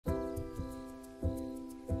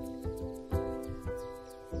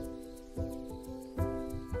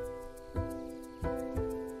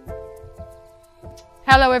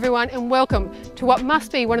Hello everyone and welcome to what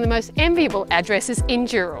must be one of the most enviable addresses in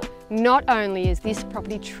Dural. Not only is this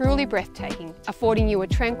property truly breathtaking, affording you a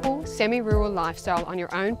tranquil, semi-rural lifestyle on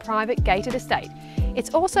your own private gated estate,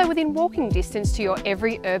 it's also within walking distance to your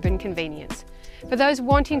every urban convenience. For those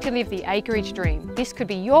wanting to live the acreage dream, this could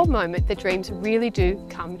be your moment that dreams really do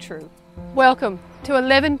come true. Welcome to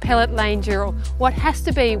 11 Pellitt Lane, Dural, what has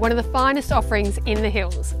to be one of the finest offerings in the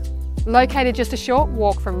hills. Located just a short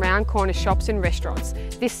walk from round corner shops and restaurants,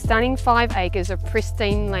 this stunning 5 acres of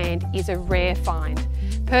pristine land is a rare find,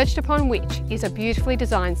 perched upon which is a beautifully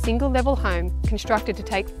designed single-level home constructed to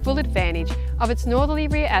take full advantage of its northerly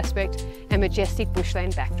rear aspect and majestic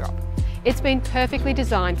bushland backdrop. It's been perfectly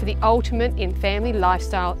designed for the ultimate in family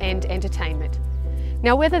lifestyle and entertainment.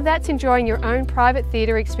 Now, whether that's enjoying your own private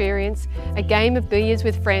theatre experience, a game of billiards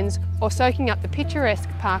with friends, or soaking up the picturesque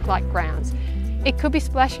park-like grounds, it could be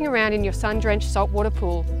splashing around in your sun-drenched saltwater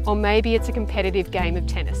pool, or maybe it's a competitive game of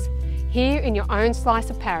tennis. Here in your own slice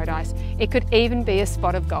of paradise, it could even be a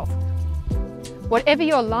spot of golf. Whatever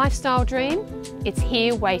your lifestyle dream, it's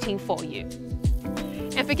here waiting for you.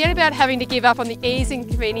 And forget about having to give up on the ease and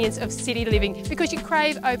convenience of city living because you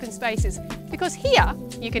crave open spaces, because here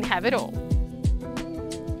you can have it all.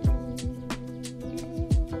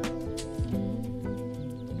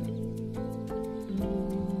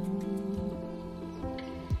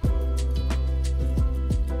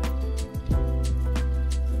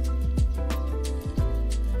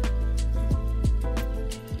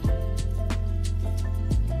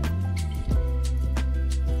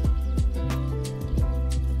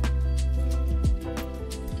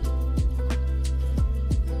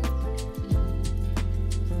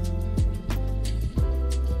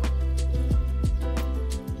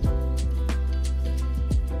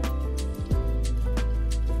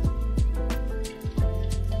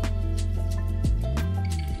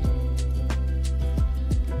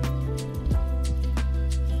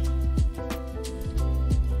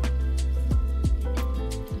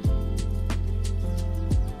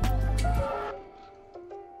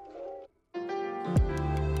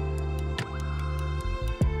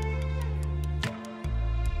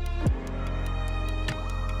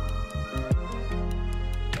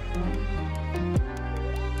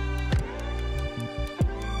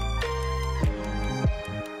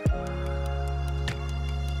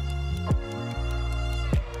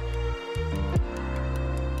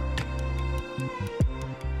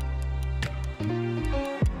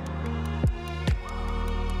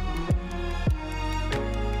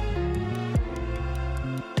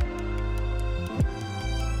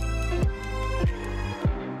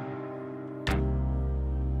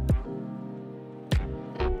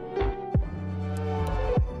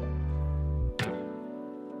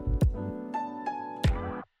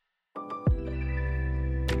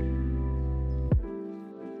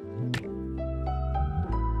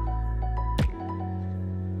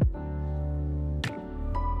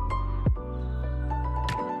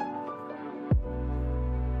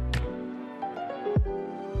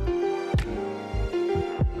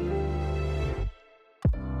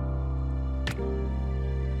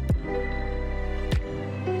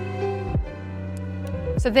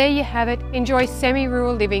 So there you have it, enjoy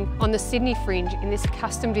semi-rural living on the Sydney fringe in this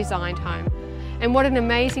custom designed home. And what an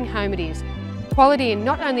amazing home it is. Quality in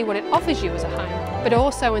not only what it offers you as a home, but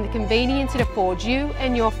also in the convenience it affords you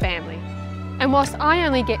and your family. And whilst I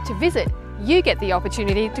only get to visit, you get the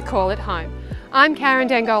opportunity to call it home. I'm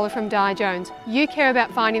kdangola from DiJones. You care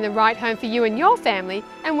about finding the right home for you and your family,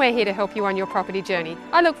 and we're here to help you on your property journey.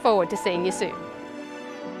 I look forward to seeing you soon.